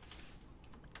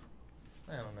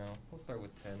 I don't know, let's start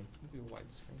with 10. We'll do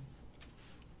widescreen.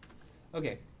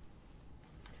 Okay.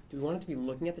 Do we want it to be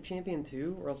looking at the champion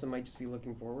too, or else it might just be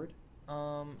looking forward?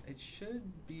 It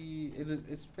should be,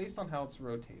 it's based on how it's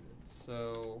rotated,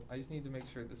 so I just need to make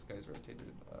sure this guy's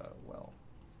rotated well.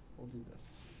 We'll do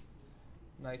this.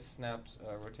 Nice snapped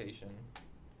rotation,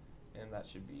 and that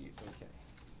should be okay.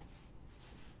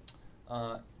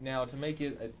 Now to make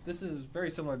it, this is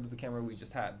very similar to the camera we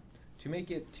just had. To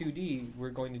make it 2D, we're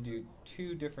going to do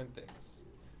 2 different things.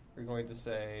 We're going to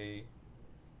say,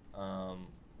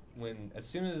 as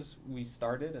soon as we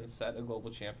started and set a global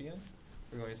champion,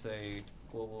 we're going to say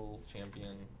global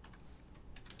champion.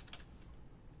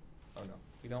 Oh no,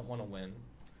 we don't want to win.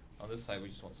 On this side, we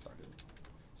just want started.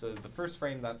 So the first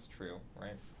frame, that's true,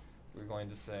 right? We're going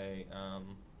to say,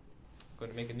 going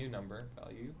to make a new number,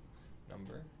 value,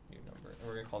 number, new number, and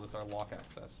we're going to call this our lock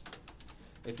access.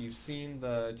 If you've seen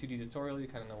the 2D tutorial, you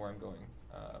kind of know where I'm going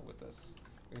with this.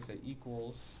 We're going to say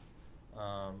equals,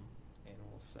 and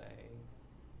we'll say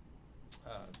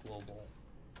global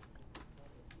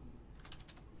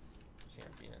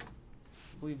champion.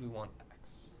 I believe we want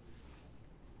X.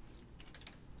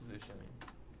 Position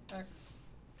X.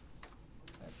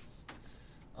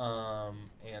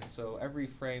 And so every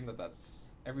frame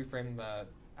that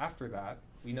after that,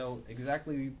 we know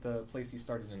exactly the place he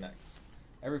started in X.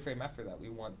 Every frame after that, we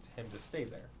want him to stay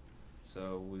there.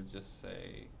 So we just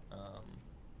say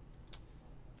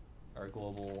our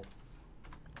global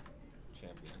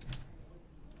champion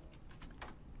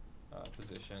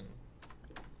position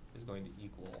is going to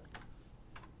equal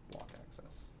lock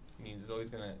access. It means it's always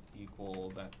going to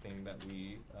equal that thing that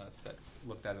we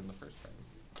looked at in the first frame.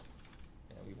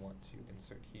 And we want to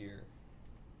insert here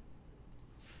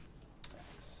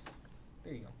X.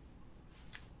 There you go.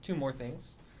 2 more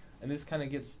things. And this kind of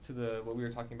gets to what we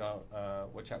were talking about,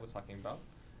 what chat was talking about.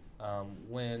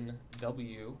 When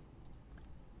W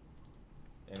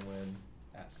and when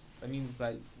S. That means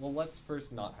that, well, let's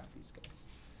first not have these guys.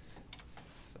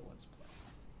 So let's play.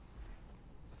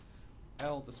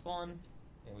 L to spawn,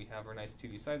 and we have our nice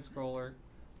 2D side scroller.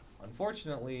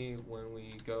 Unfortunately, when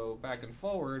we go back and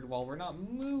forward, while we're not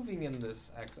moving in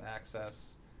this X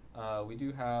axis, we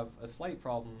do have a slight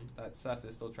problem that Seth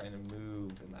is still trying to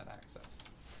move in that axis.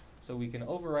 So we can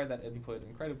override that input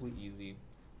incredibly easy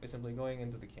by simply going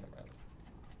into the camera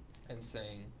and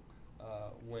saying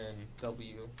when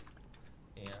W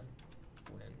and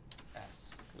when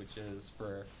S, which is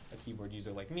for a keyboard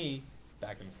user like me,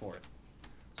 back and forth.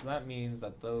 So that means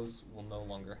that those will no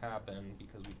longer happen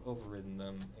because we've overridden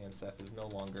them, and Ceph is no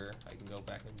longer, I can go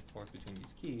back and forth between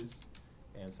these keys,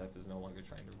 and Ceph is no longer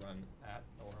trying to run at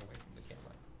or away from the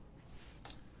camera.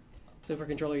 So for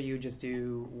controller, you just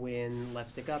do when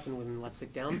left stick up and when left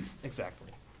stick down?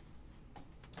 Exactly.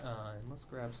 And let's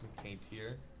grab some paint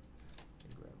here.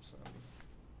 And grab some.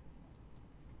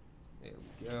 There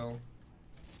we go.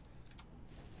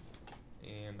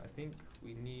 And I think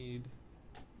we need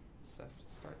Ceph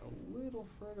to start a little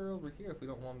further over here if we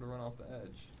don't want him to run off the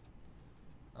edge.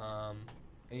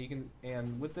 And you can,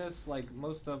 and with this, like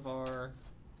most of our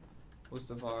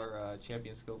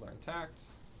champion skills are intact.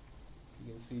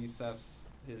 You can see Ceph's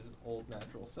his old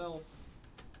natural self.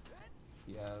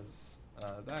 He has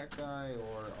that guy,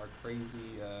 or our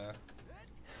crazy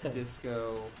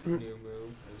disco new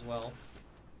move as well.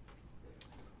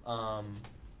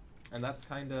 And that's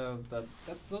kind of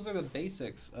those are the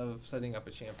basics of setting up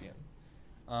a champion.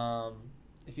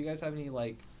 If you guys have any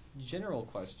like general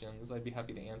questions, I'd be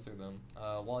happy to answer them.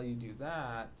 While you do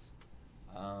that,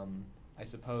 I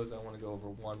suppose I want to go over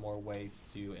one more way to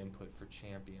do input for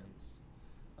champions.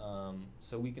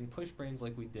 So we can push brains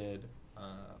like we did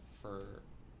for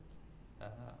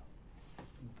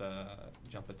the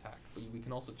jump attack, but we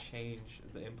can also change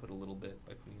the input a little bit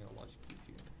by putting in a logic cube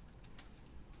here.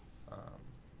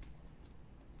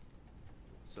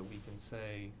 So we can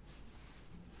say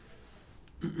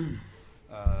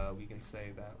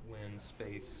that when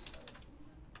space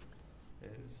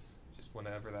is just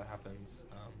whenever that happens,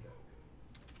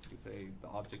 we can say the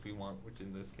object we want, which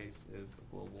in this case is the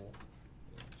global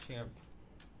champ.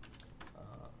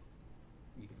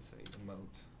 We can say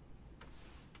emote.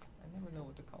 I never know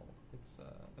what to call it. It's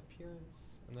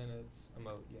appearance, and then it's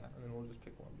emote, yeah, and then we'll just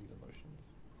pick one of these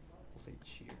emotions. We'll say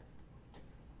cheer.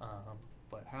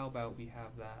 But how about we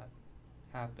have that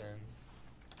happen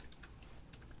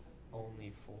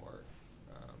only for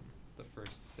the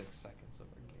first 6 seconds of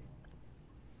our game.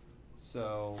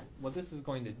 So what this is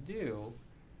going to do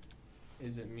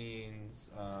is it means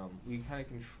we kind of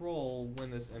control when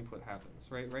this input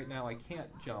happens, right? Right now I can't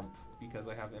jump because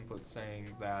I have input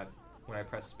saying that when I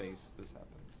press space, this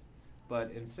happens.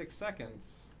 But in 6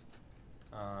 seconds,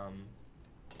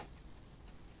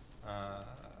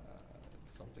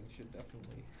 something should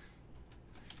definitely.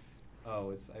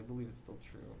 Oh, I believe it's still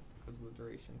true because of the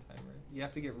duration timer. You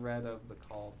have to get rid of the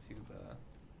call to the.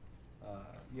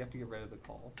 You have to get rid of the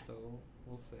call. So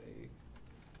we'll say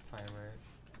timer,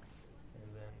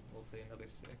 and then we'll say another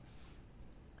 6,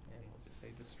 and we'll just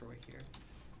say destroy here.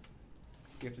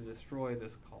 You have to destroy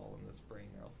this call in this brain,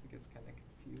 or else it gets kind of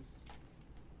confused.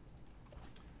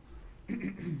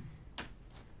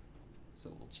 So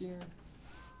we'll cheer.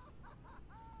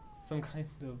 Some kind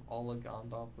of a la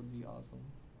Gandalf would be awesome.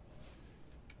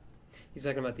 He's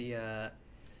talking about the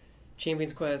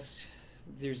Champion's Quest.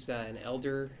 There's an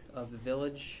Elder of the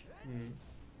Village.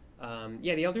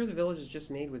 Yeah, the Elder of the Village is just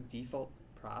made with default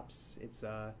props. It's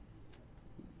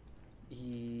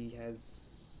he has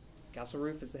castle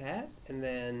roof as the hat, and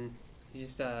then he's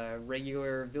just a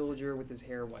regular villager with his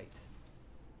hair white.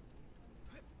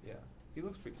 Yeah, he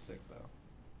looks pretty sick though.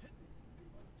 I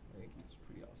think he's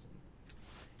pretty awesome.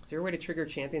 Is there a way to trigger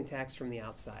champion attacks from the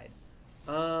outside?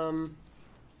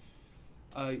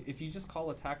 If you just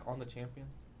call attack on the champion,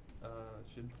 it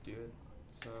should do it.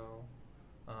 So,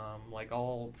 like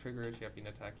I'll trigger a champion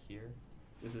attack here.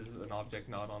 This is an object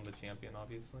not on the champion,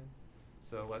 obviously.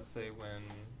 So let's say when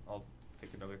I'll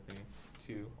pick another thing,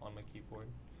 2 on my keyboard,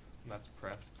 and that's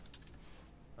pressed.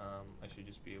 I should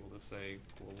just be able to say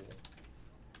global.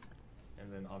 And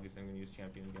then obviously I'm going to use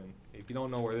champion again. If you don't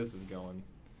know where this is going,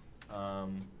 attack.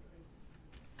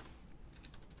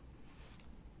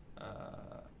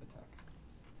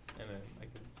 And then I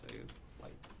can say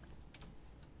light.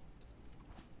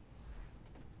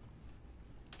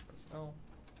 Press L.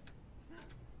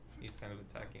 He's kind of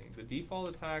attacking. The default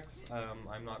attacks,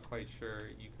 I'm not quite sure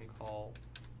you can call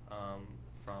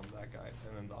from that guy,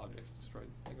 and then the object's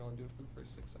destroyed. I can only do it for the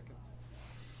first 6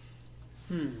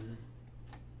 seconds.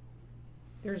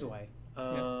 There's a way. Do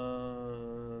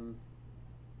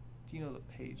you know the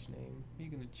page name? Are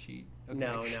you gonna cheat? Okay.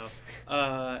 No.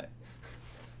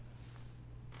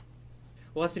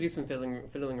 We'll have to do some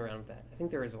fiddling around with that. I think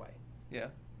there is a way. Yeah?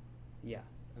 Yeah.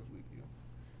 I believe you.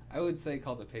 I would say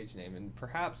call the page name, and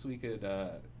perhaps we could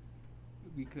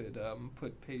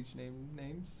put page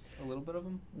names, a little bit of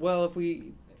them. Well,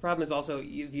 the problem is also,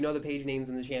 if you know the page names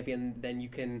in the champion, then you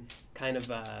can kind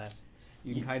of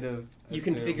you can kind of you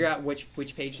can assume- figure out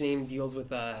which page name deals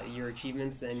with your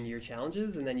achievements and your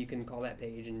challenges, and then you can call that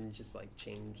page and just like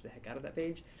change the heck out of that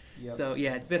page. Yep. So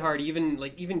yeah, it's a bit hard.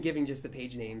 Even giving just the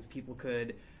page names, people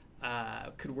could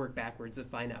work backwards to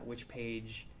find out which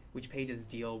pages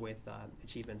deal with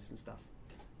achievements and stuff.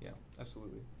 Yeah,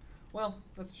 absolutely. Well,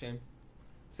 that's a shame.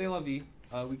 C'est la vie.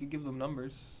 We could give them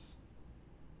numbers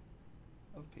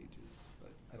of pages,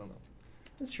 but I don't know.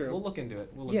 That's true. We'll look into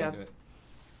it. We'll look Yeah. into it.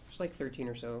 There's like 13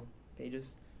 or so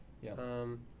pages. Yeah.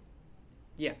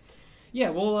 Yeah.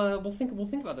 We'll think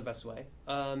about the best way.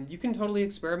 You can totally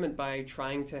experiment by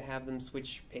trying to have them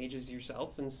switch pages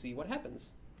yourself and see what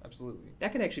happens. Absolutely.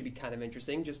 That could actually be kind of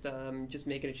interesting. Just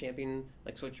make it a champion,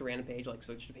 like switch to a random page, like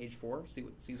switch to page 4, see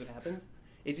what happens.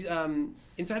 It's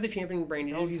inside the champion brain.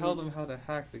 Don't tell them how to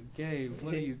hack the game.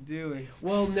 What are you doing?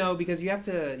 Well, no, because you have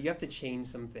to change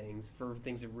some things for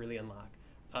things to really unlock.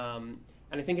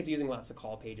 And I think it's using lots of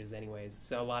call pages anyways,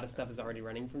 so a lot of stuff is already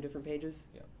running from different pages.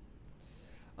 Yeah.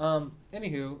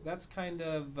 Anywho, that's kind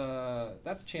of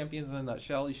that's champions in a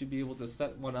nutshell. You should be able to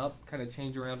set one up, kind of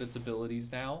change around its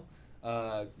abilities now.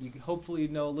 You can hopefully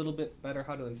know a little bit better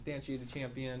how to instantiate a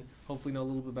champion. Hopefully know a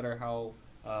little bit better how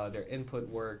their input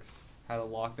works, how to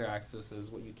lock their accesses,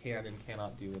 what you can and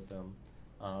cannot do with them.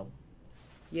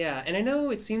 Yeah, and I know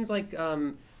it seems like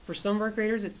for some of our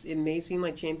creators, it may seem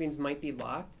like champions might be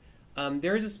locked.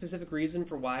 There is a specific reason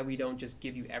for why we don't just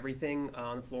give you everything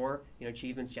on the floor,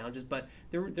 achievements, challenges, but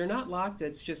they're not locked.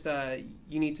 It's just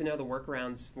you need to know the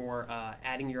workarounds for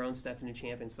adding your own stuff into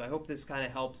champions. So I hope this kind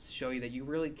of helps show you that you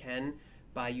really can,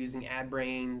 by using ad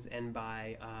brains and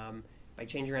by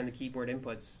changing around the keyboard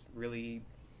inputs, really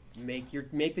make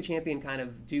the champion kind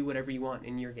of do whatever you want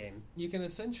in your game. You can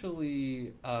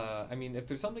essentially, if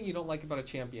there's something you don't like about a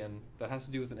champion that has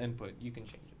to do with an input, you can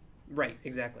change it. Right,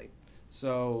 exactly.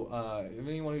 So if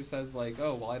anyone who says like,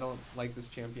 oh, well, I don't like this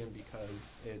champion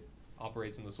because it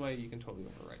operates in this way, you can totally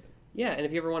override it. Yeah, and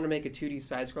if you ever want to make a 2D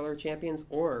side-scroller with champions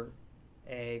or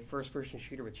a first-person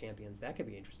shooter with champions, that could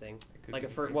be interesting. Like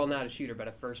not a shooter, but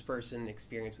a first-person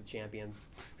experience with champions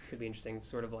could be interesting.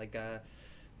 Sort of like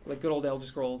good old Elder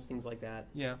Scrolls, things like that.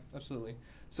 Yeah, absolutely.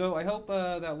 So I hope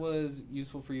that was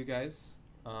useful for you guys.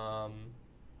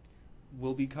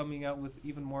 We'll be coming out with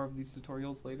even more of these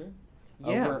tutorials later.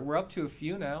 Yeah. We're up to a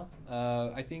few now.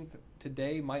 I think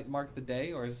today might mark the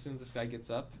day, or as soon as this guy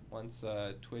gets up, once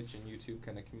Twitch and YouTube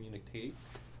kind of communicate,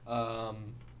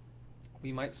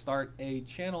 we might start a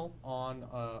channel on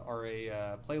or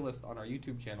a playlist on our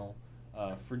YouTube channel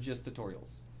for just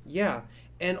tutorials. Yeah,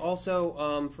 and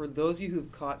also for those of you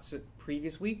who've caught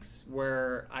previous weeks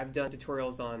where I've done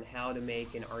tutorials on how to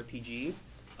make an RPG,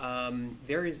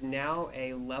 there is now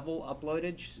a level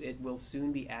uploaded. It will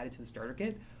soon be added to the starter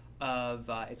kit.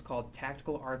 It's called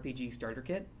Tactical RPG Starter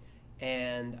Kit,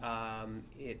 and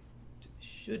it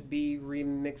should be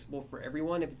remixable for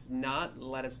everyone. If it's not,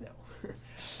 let us know.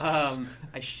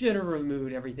 I should have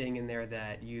removed everything in there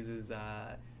that uses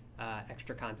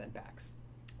extra content packs.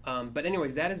 But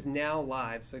anyways, that is now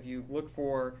live, so if you look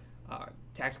for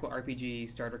Tactical RPG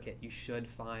Starter Kit, you should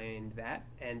find that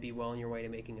and be well on your way to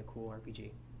making a cool RPG.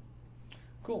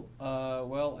 Cool.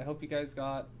 Well, I hope you guys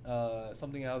got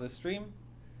something out of this stream.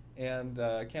 And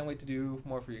can't wait to do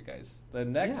more for you guys. The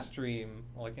next stream,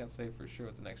 well, I can't say for sure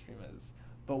what the next stream is,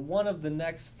 but one of the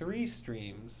next 3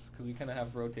 streams, because we kind of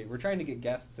have rotate, we're trying to get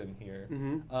guests in here,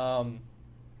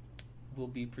 will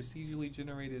be procedurally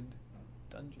generated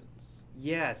dungeons.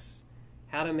 Yes.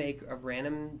 How to make a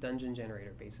random dungeon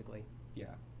generator, basically.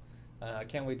 Yeah. I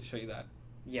can't wait to show you that.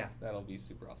 Yeah. That'll be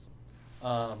super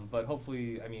awesome. But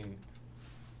hopefully,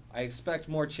 I expect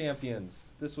more champions.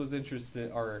 This was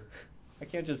interesting, or... I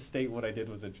can't just state what I did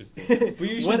was interesting. But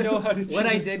you should know how to do What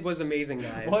I did was amazing,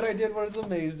 guys. What I did was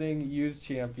amazing. Use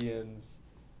champions.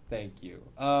 Thank you.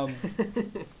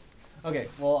 Okay,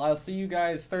 well, I'll see you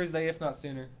guys Thursday, if not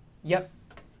sooner. Yep.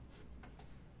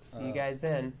 See you guys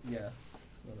then. Yeah.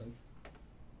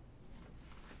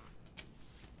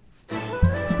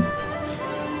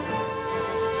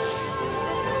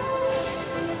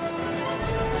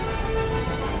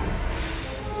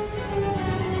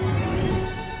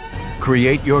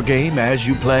 Create your game as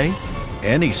you play?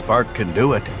 Any Spark can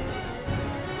do it.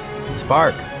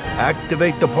 Spark,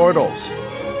 activate the portals.